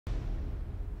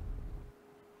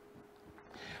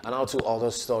And now to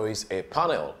other stories. A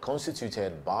panel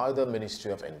constituted by the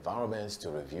Ministry of Environment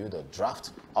to review the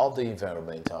draft of the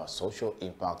Environmental Social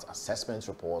Impact Assessment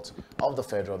Report of the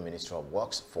Federal Ministry of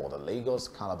Works for the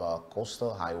Lagos-Calabar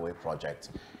Coastal Highway project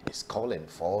is calling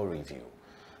for review.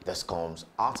 This comes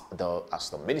as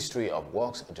the Ministry of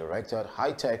Works directed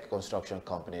High-Tech Construction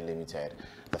Company Limited,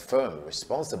 the firm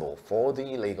responsible for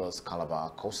the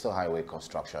Lagos-Calabar Coastal Highway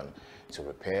construction, to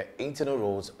repair internal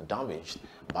roads damaged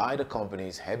by the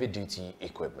company's heavy-duty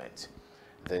equipment.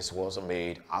 This was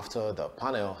made after the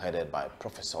panel headed by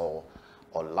Professor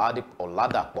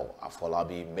Oladapo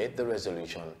Afolabi made the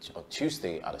resolution on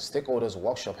Tuesday at a stakeholders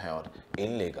workshop held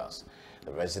in Lagos.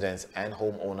 The residents and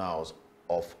homeowners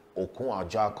of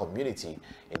Okunaja community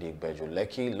in the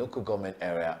Bejuleki local government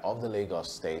area of the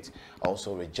Lagos state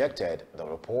also rejected the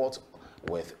report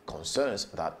with concerns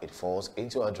that it falls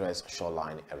into address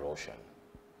shoreline erosion.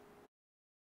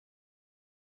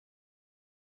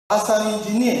 As an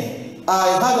engineer,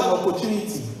 I had an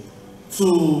opportunity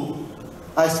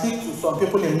I speak to some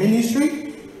people in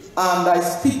ministry, and I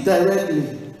speak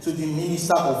directly to the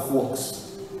Minister of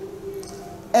Works.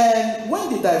 And when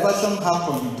the diversion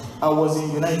happened, I was in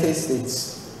the United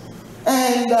States.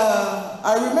 And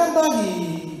I remember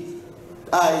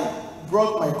I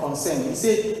brought my concern. He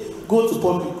said, go to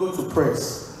public, go to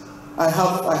press. I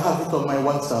have it on my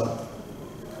WhatsApp.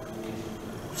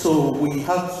 So we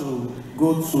had to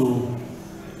go to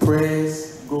press,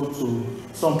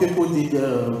 some people did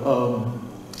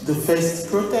the first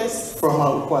protest from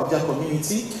our Okunaja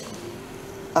community.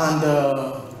 And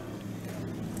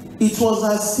it was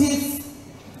as if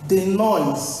the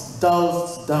noise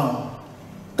dialed down.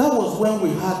 That was when we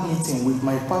had meeting with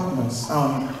my partners,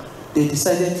 and they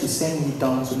decided to send me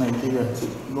down to Nigeria to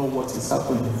know what is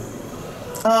happening.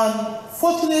 And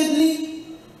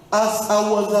fortunately, as I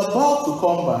was about to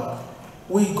come back,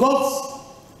 we got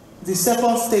the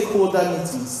second stakeholder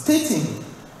meeting stating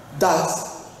that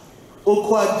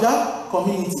Okunaja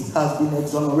community has been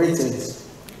exonerated.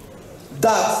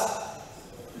 That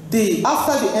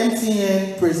after the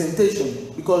MTN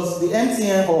presentation, because the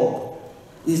MTN hub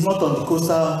is not on the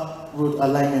coastal road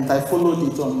alignment, I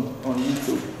followed it on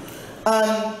YouTube.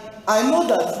 And I know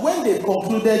that when they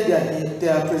concluded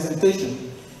their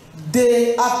presentation,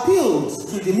 they appealed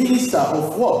to the Minister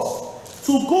of Works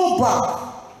to go back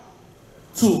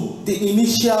to the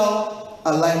initial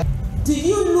alignment. Did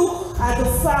you look at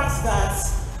the fact that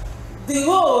the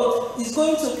road is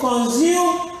going to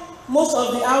consume most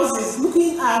of the houses,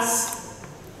 looking at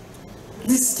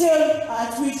the scale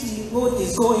at which the road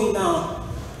is going now?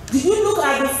 Did you look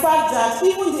at the fact that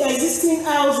even the existing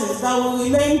houses that will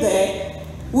remain there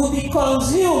will be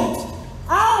consumed?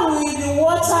 How will the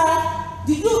water,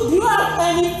 do you have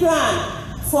any plan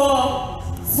for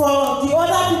the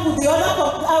other people, the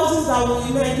other houses that will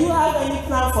remain? Do you have any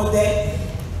plan for them?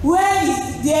 Where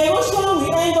is the erosion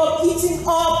will end up eating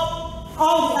up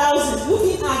all the houses,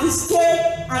 looking at the scale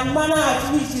and manner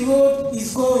at which the road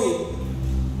is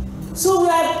going? So we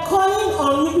are calling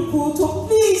on you people to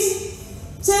please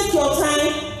take your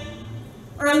time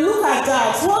and look at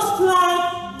that. What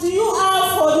plan do you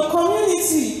have for the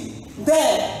community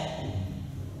there?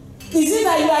 Is it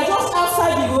that you are just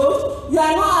after the road, you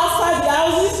are not after the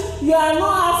houses, you are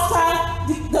not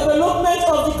after the development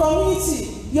of the community?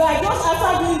 You are just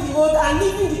after doing the road and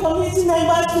leaving the community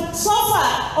members to suffer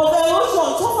of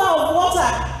erosion, suffer of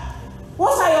water.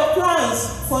 What are your plans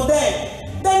for them?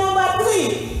 Then number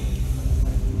 3,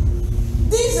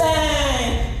 this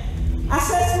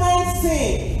assessment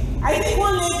thing. I think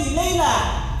one lady, Leila,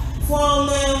 from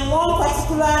one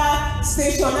particular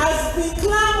station has been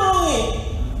clamoring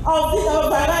of this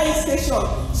station.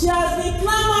 She has been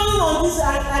clamoring on this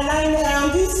alignment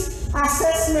and this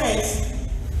assessment.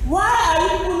 Why are you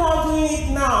people not doing it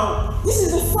now? This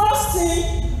is the first thing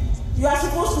you are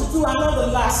supposed to do and not the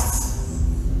last.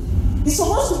 It's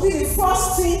supposed to be the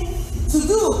first thing to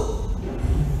do.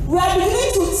 We are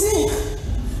beginning to think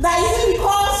that is it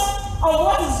because of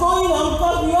what is going on,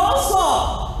 because we all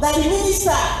saw that the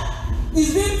minister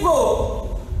is being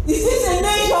pro. Is this a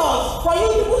measure for you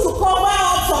people to cover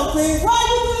up something? Why are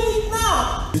you doing it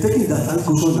now? Taking that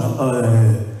discussion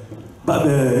back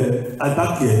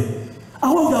here. I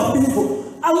want their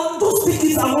people. I want those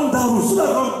tickets along that road so that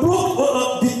I can block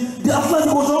the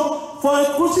Atlantic Ocean for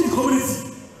encroaching the community.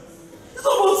 It's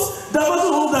not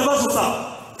about diversion, sir.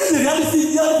 This is the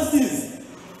reality things.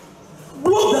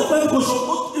 Block the Atlantic Ocean.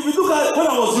 If you look at when I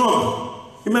was young,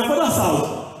 in my father's house,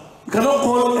 you cannot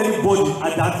call anybody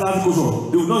at the Atlantic Ocean.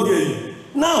 They will not hear you.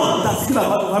 Now, that's thinking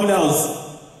about the family house.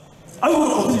 Are you going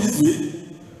to continue this way?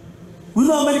 We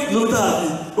know how many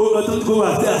kilometers Atlantic Ocean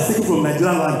are taken from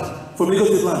Nigerian land. from Lagos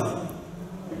State land.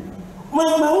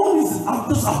 My own is, I'm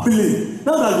just appealing.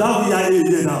 Now that you have EIA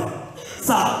there now,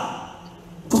 sir,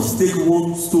 just take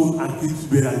one stone and keep it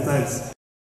better at times.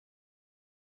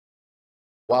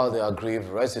 While the aggrieved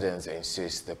residents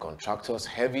insist the contractor's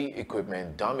heavy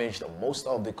equipment damaged most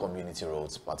of the community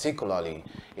roads, particularly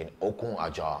in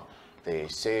Okun-Aja. They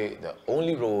say the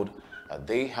only road that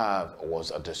they have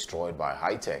was destroyed by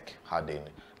high-tech, adding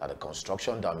that the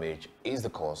construction damage is the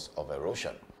cause of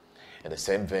erosion. In the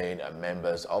same vein,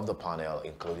 members of the panel,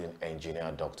 including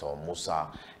engineer Dr. Musa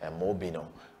Mobino,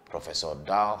 Professor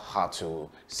Dal Hatu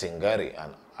Singari,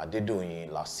 and Adedoyin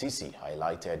Lasisi,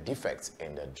 highlighted defects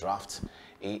in the draft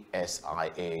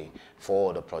ASIA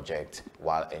for the project,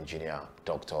 while engineer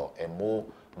Dr. Emo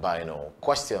Baino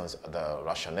questions the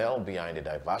rationale behind the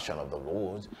diversion of the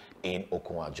road in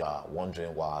Okun-Aja,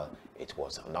 wondering why it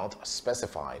was not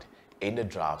specified in the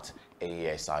draft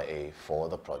ASIA for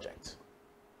the project.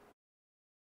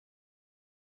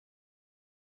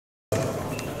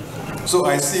 So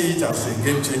I see it as a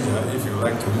game changer, if you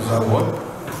like to use that word,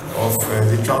 of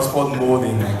the transport mode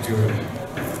in Nigeria.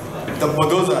 But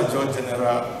those are just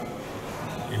general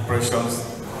impressions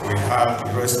we have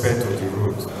with respect to the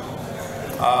road.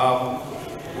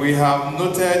 We have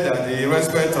noted that in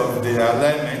respect of the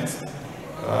alignment,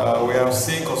 we have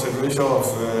seen consideration of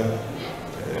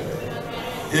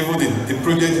even the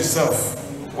project itself,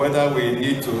 whether we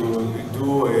need to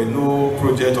do a no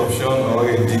project option or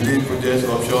a delay project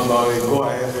option or a go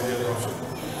ahead project option.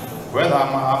 Well,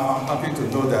 I'm happy to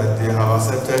know that they have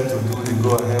accepted to do the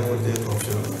go ahead project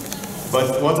option.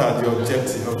 But what are the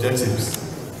objectives?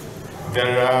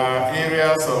 There are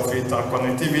areas of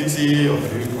interconnectivity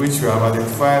which we have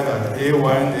identified at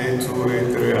A1, A2,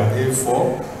 A3, and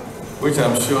A4, which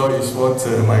I'm sure is what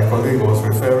my colleague was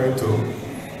referring to.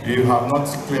 You have not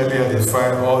clearly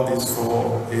identified all these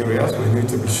 4 areas. We need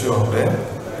to be sure of them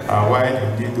and why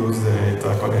you need those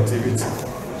interconnectivity.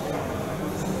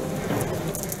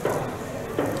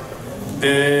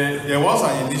 There was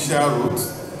an initial route,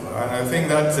 and I think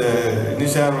that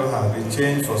initial route has been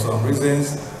changed for some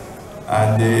reasons,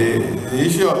 and the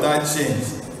issue of that change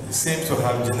seems to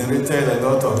have generated a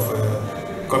lot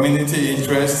of community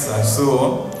interests and so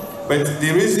on. But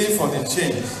the reason for the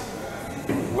change,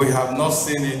 we have not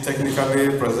seen it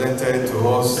technically presented to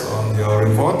us on your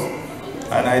report,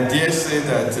 and I dare say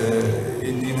that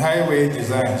in highway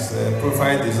designs,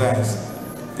 profile designs,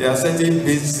 there are certain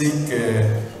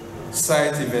basic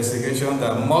site investigations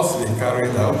that must be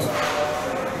carried out.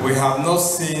 We have not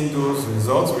seen those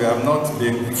results. We have not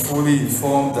been fully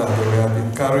informed that they have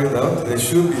been carried out. There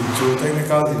should be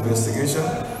geotechnical investigation.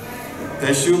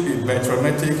 There should be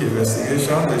barometric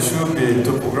investigation. There should be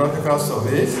topographical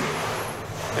surveys.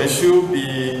 There should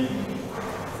be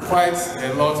quite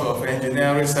a lot of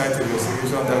engineering site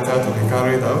investigation data to be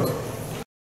carried out.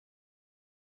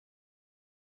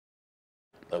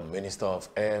 The Minister of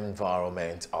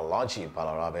Environment, Alhaji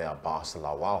Balarabe Abbas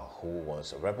Lawal, who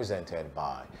was represented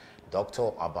by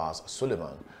Dr. Abbas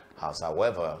Suleiman, has,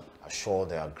 however, assured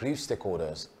their aggrieved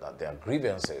stakeholders that their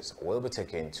grievances will be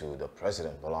taken to the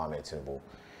President Bola Ahmed Tinubu,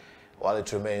 while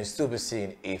it remains to be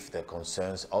seen if the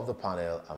concerns of the panel